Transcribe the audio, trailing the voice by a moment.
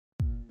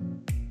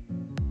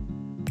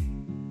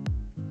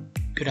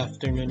Good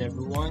afternoon,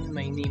 everyone.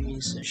 My name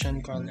is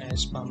Shankar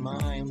S. Pama.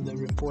 I am the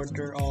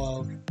reporter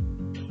of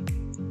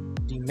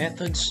the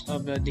methods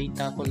of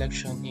data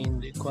collection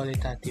in the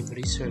qualitative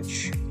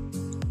research.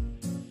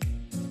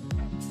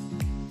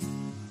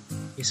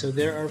 Okay, so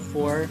there are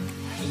four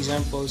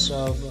examples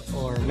of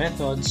or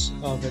methods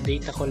of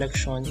data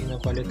collection in a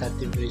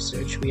qualitative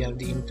research. We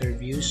have the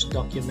interviews,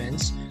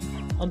 documents,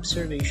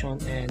 observation,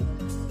 and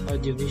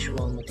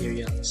audiovisual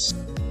materials.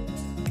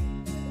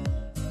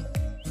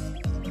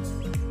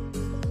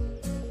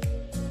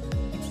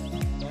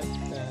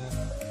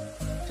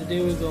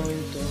 Today we're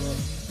going to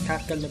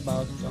tackle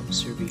about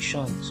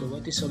observation. So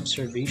what is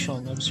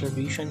observation?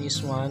 Observation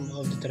is one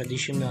of the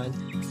traditional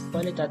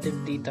qualitative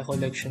data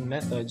collection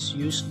methods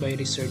used by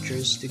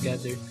researchers to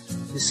gather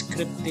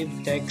descriptive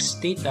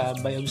text data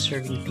by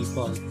observing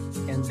people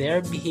and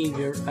their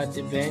behavior at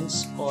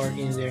events or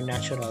in their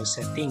natural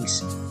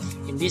settings.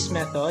 In this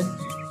method,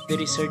 the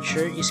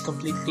researcher is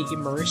completely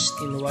immersed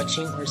in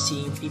watching or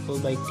seeing people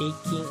by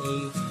taking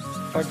a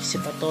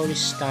participatory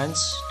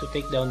stance to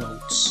take down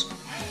notes.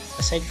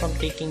 Aside from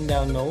taking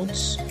down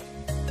notes,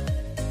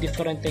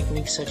 different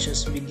techniques such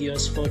as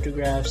videos,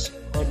 photographs,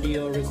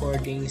 audio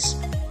recordings,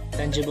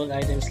 tangible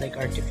items like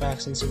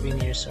artifacts and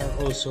souvenirs are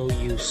also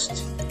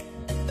used.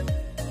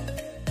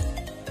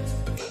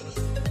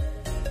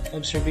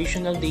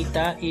 Observational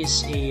data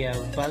is a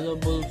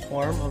valuable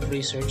form of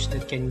research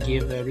that can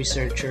give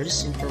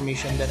researchers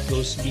information that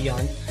goes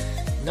beyond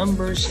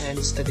numbers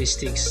and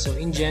statistics. So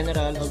in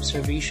general,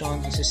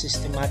 observation is a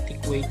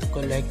systematic way to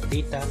collect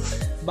data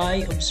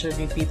by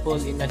observing people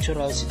in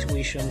natural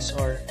situations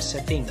or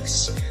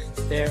settings.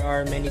 There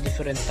are many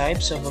different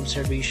types of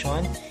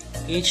observation,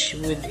 each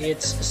with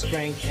its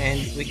strengths and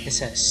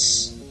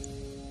weaknesses.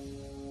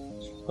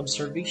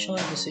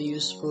 Observation is a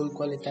useful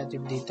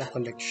qualitative data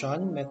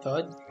collection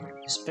method,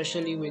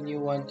 especially when you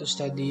want to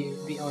study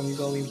the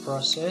ongoing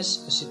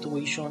process, a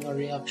situation, or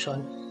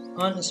reaction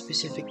on a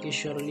specific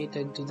issue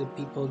related to the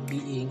people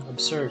being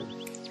observed.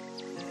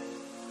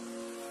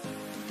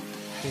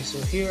 Okay, so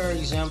here are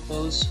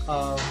examples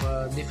of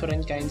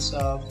different kinds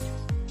of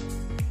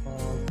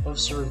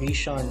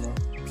observation.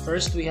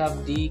 First, we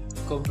have the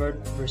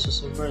covert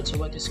versus overt. So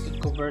what is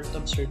covert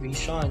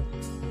observation?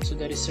 So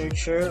the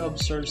researcher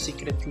observes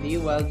secretly,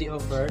 while the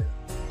overt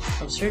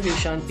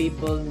observation,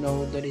 people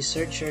know the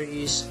researcher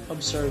is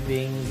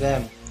observing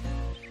them.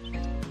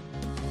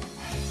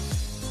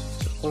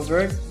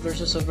 Covert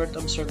versus overt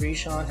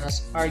observation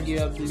has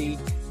arguably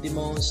the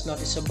most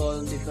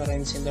noticeable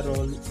difference in the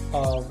role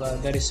of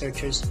the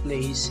researcher's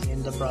place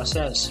in the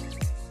process.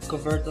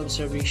 Covert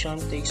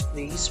observation takes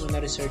place when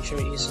a researcher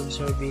is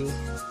observing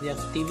the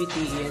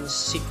activity in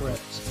secret,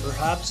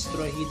 perhaps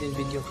through a hidden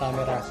video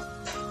camera.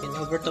 In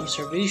overt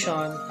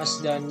observation, as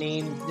the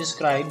name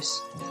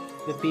describes,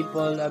 the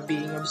people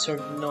being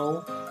observed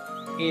know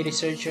a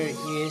researcher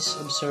is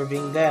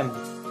observing them.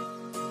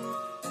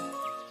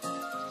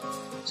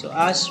 So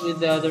as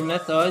with the other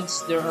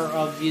methods, there are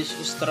obvious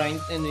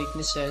strengths and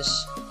weaknesses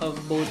of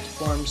both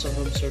forms of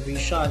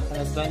observation.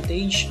 An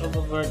advantage of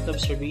overt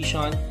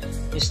observation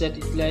is that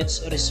it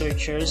lets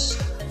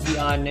researchers be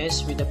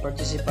honest with the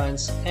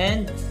participants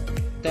and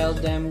tell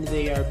them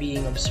they are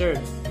being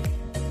observed.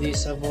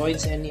 This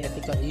avoids any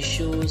ethical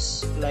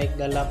issues like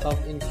the lack of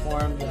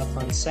informed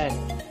consent.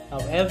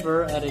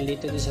 However, a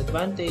related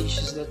disadvantage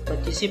is that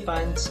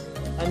participants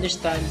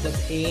understand the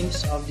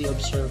aims of the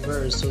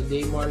observers, so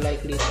they are more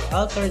likely to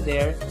alter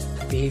their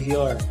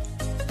behavior.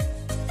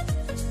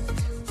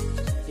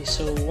 Okay,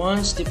 so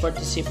once the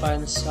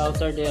participants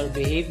alter their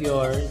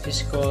behavior, it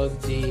is called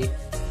the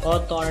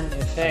Hawthorne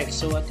effect.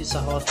 So what is a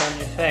Hawthorne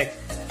effect?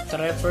 It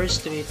refers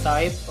to a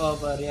type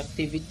of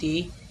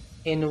reactivity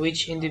in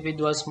which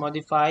individuals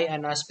modify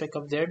an aspect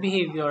of their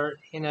behavior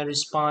in a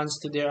response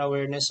to their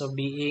awareness of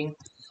being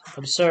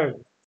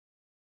observed.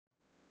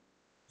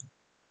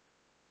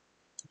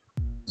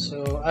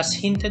 So, as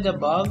hinted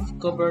above,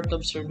 covert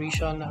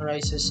observation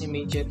raises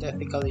immediate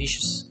ethical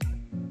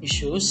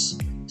issues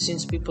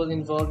since people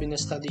involved in a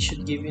study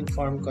should give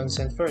informed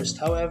consent first.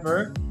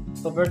 However,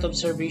 covert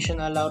observation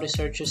allows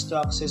researchers to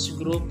access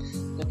groups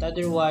that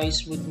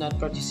otherwise would not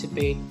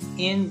participate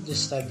in the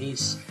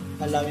studies,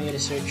 allowing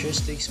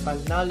researchers to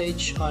expand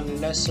knowledge on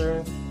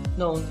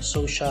lesser-known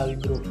social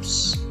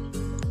groups.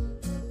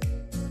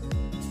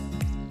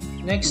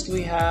 Next,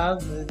 we have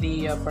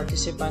the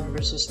participant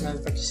versus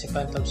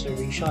non-participant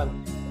observation.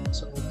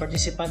 So,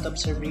 participant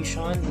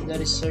observation, the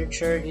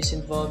researcher is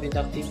involved in the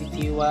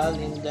activity, while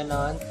in the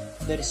non,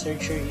 the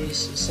researcher is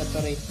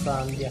separate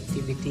from the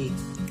activity.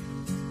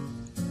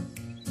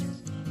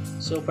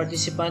 So,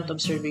 participant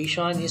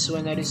observation is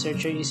when a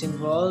researcher is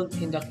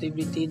involved in the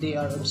activity they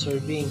are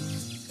observing.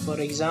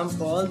 For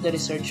example, the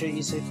researcher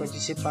is a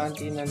participant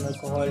in an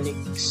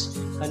Alcoholics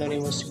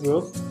Anonymous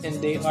group and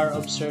they are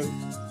observed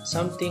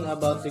something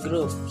about the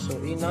group. So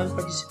in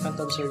non-participant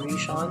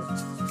observation,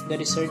 the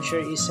researcher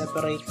is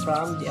separate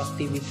from the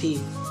activity.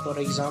 For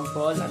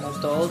example, an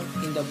adult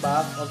in the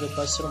back of the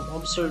classroom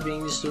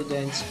observing the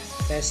students'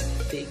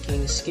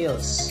 test-taking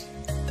skills.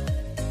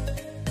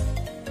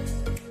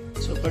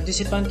 So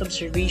Participant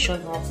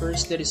observation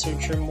offers the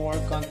researcher more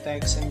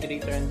context and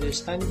greater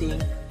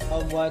understanding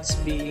of what's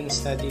being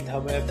studied.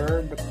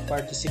 However,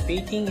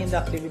 participating in the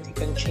activity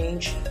can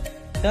change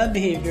the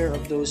behavior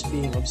of those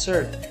being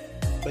observed.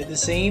 By the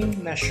same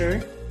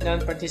measure,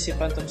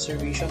 non-participant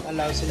observation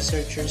allows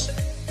researchers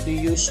to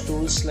use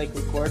tools like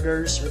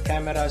recorders or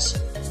cameras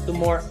to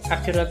more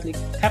accurately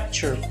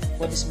capture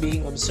what is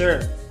being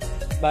observed,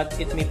 but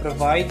it may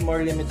provide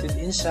more limited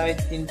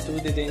insight into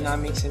the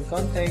dynamics and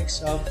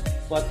context of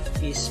what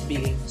is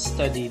being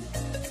studied.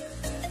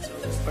 So,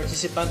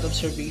 participant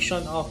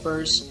observation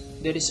offers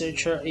the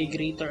researcher a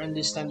greater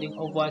understanding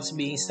of what's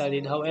being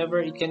studied. However,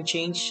 it can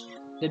change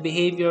the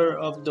behavior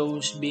of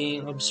those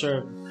being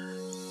observed.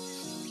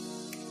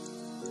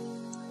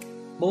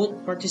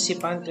 Both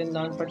participant and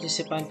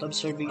non-participant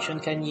observation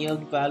can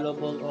yield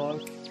valuable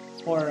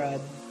or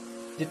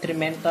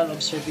detrimental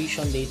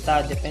observation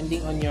data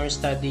depending on your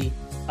study.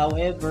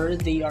 However,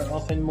 they are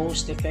often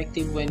most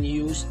effective when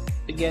used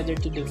together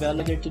to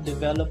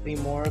develop a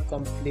more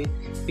complete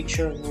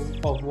picture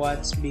of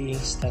what's being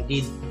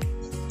studied.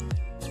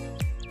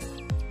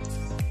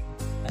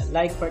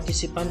 Like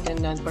participant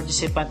and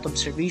non-participant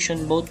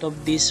observation, both of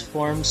these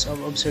forms of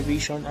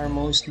observation are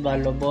most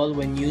valuable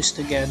when used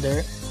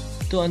together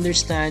to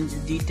understand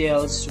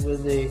details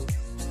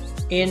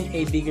in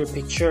a bigger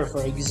picture.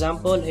 For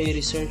example, a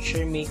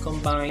researcher may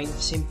combine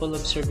simple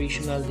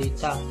observational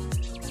data.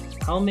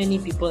 How many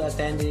people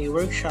attend a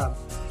workshop?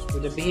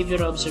 With the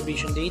behavioral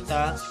observation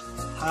data,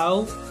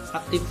 how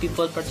active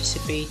people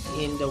participate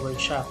in the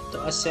workshop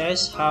to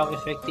assess how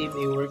effective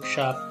a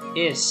workshop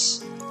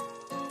is.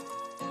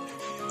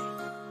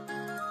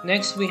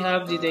 Next, we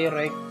have the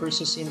direct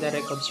versus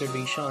indirect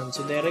observation.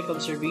 So, direct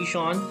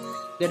observation,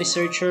 the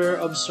researcher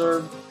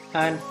observes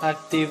an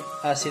active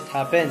as it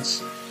happens,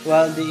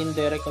 while the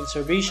indirect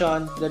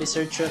observation, the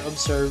researcher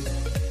observes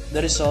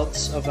the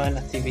results of an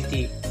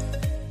activity.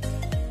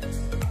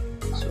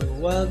 So,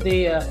 while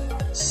they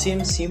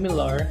seem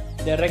similar,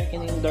 direct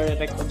and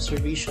indirect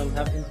observation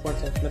have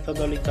important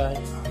methodological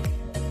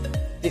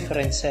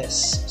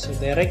differences. So,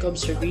 direct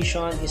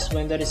observation is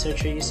when the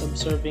researcher is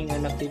observing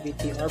an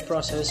activity or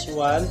process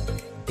while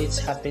it's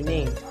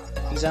happening.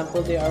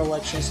 Example, they are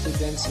watching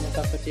students in a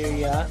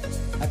cafeteria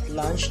at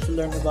lunch to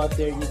learn about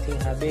their eating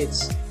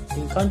habits.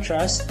 In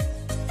contrast,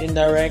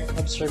 indirect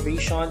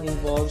observation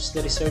involves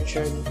the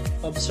researcher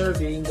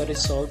observing the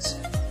results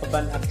of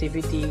an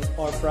activity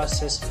or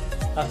process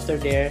after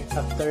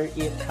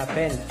it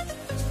happened.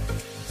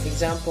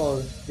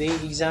 Example, they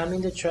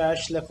examine the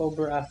trash left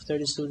over after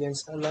the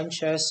students'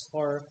 lunches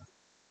or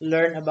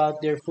learn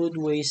about their food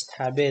waste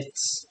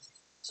habits.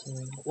 So,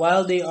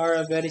 while they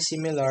are very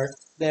similar,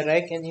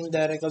 direct and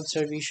indirect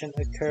observation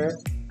occur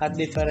at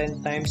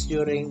different times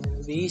during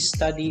the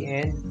study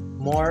and,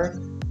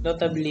 more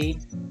notably,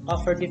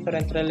 offer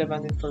different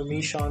relevant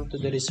information to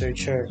the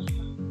researcher.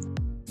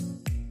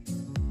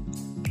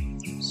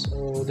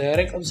 So,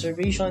 direct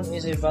observation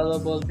is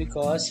valuable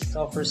because it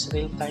offers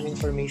real-time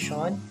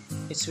information.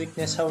 Its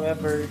weakness,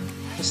 however,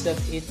 is that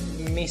it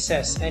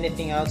misses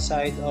anything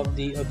outside of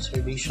the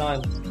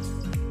observation.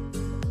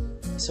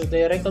 So,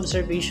 direct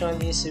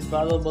observation is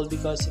valuable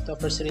because it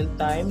offers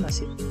real-time, as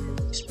it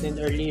explained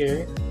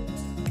earlier.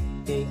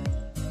 Okay.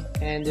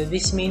 And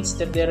this means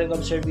that direct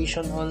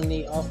observation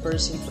only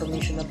offers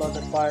information about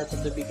a part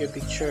of the bigger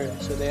picture.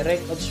 So,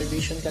 direct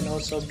observation can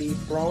also be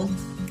prone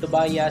to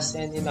bias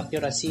and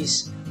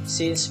inaccuracies,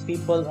 since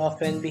people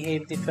often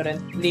behave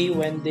differently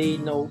when they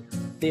know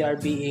they are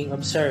being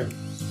observed.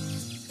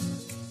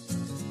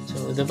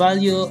 So, the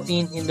value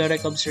in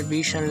indirect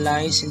observation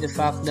lies in the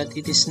fact that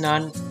it is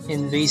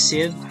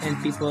non-invasive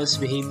and people's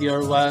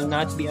behavior will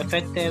not be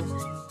affected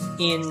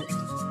in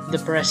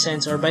the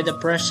presence or by the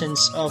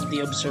presence of the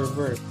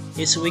observer.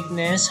 Its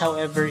weakness,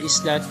 however,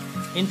 is that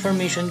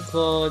information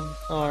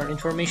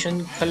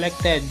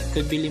collected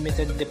could be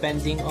limited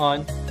depending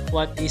on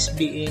what is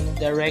being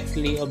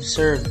directly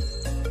observed.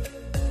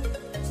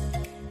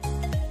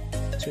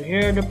 So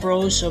here are the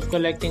pros of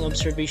collecting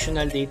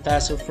observational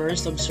data. So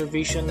first,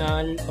 observation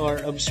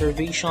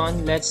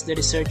lets the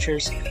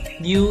researchers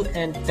view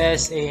and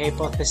test a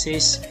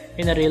hypothesis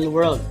in a real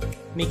world,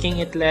 making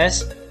it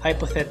less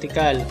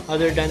hypothetical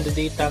other than the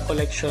data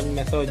collection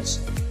methods.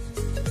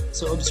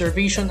 So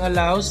observation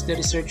allows the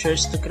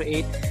researchers to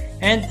create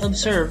and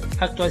observe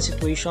actual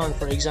situation.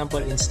 For example,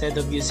 instead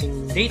of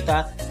using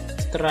data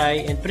to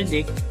try and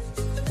predict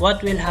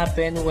what will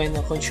happen when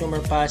a consumer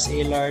passes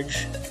a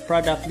large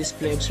product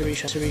display,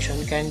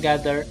 observation can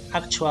gather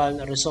actual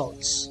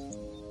results.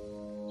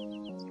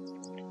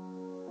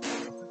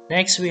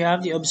 Next, we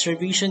have the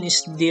observation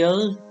is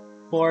ideal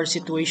for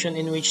situation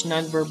in which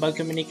nonverbal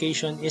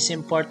communication is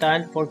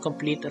important for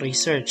complete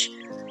research.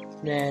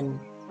 Then,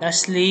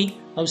 lastly,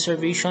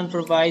 observation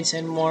provides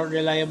a more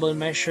reliable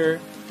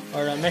measure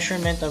or a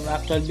measurement of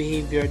actual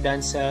behavior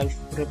than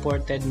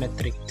self-reported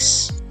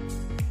metrics.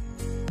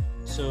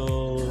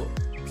 So,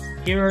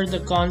 here are the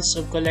cons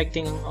of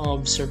collecting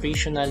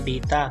observational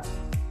data.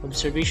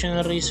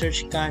 Observational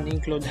research can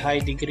include high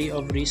degree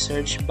of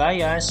research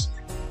bias,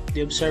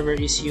 the observer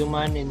is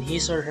human and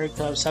his or her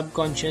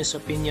subconscious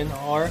opinion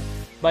or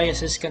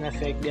biases can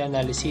affect the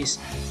analysis.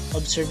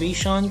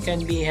 Observation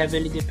can be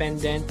heavily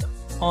dependent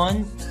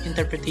on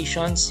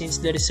interpretation since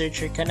the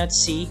researcher cannot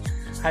see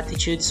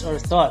attitudes or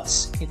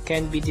thoughts. It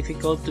can be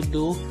difficult to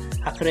do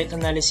accurate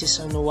analysis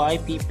on why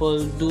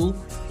people do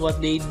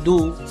what they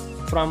do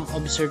from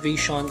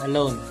observation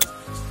alone.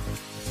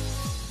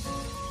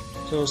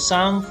 So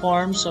some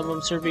forms of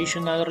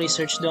observational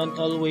research don't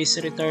always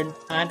return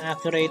an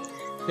accurate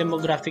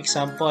demographic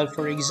sample.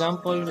 For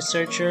example,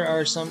 researchers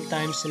are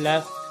sometimes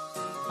left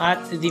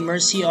at the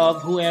mercy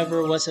of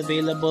whoever was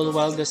available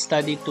while the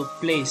study took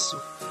place,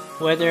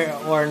 whether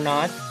or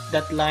not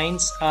that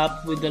lines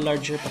up with the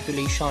larger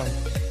population.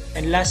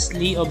 And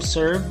lastly,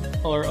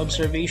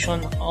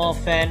 observation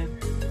often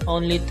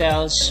only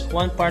tells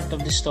one part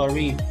of the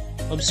story.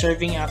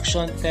 Observing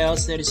action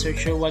tells the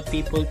researcher what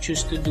people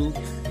choose to do,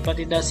 but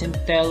it doesn't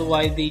tell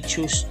why they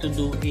choose to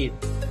do it.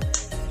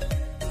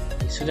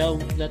 So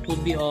that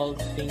would be all.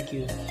 Thank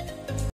you.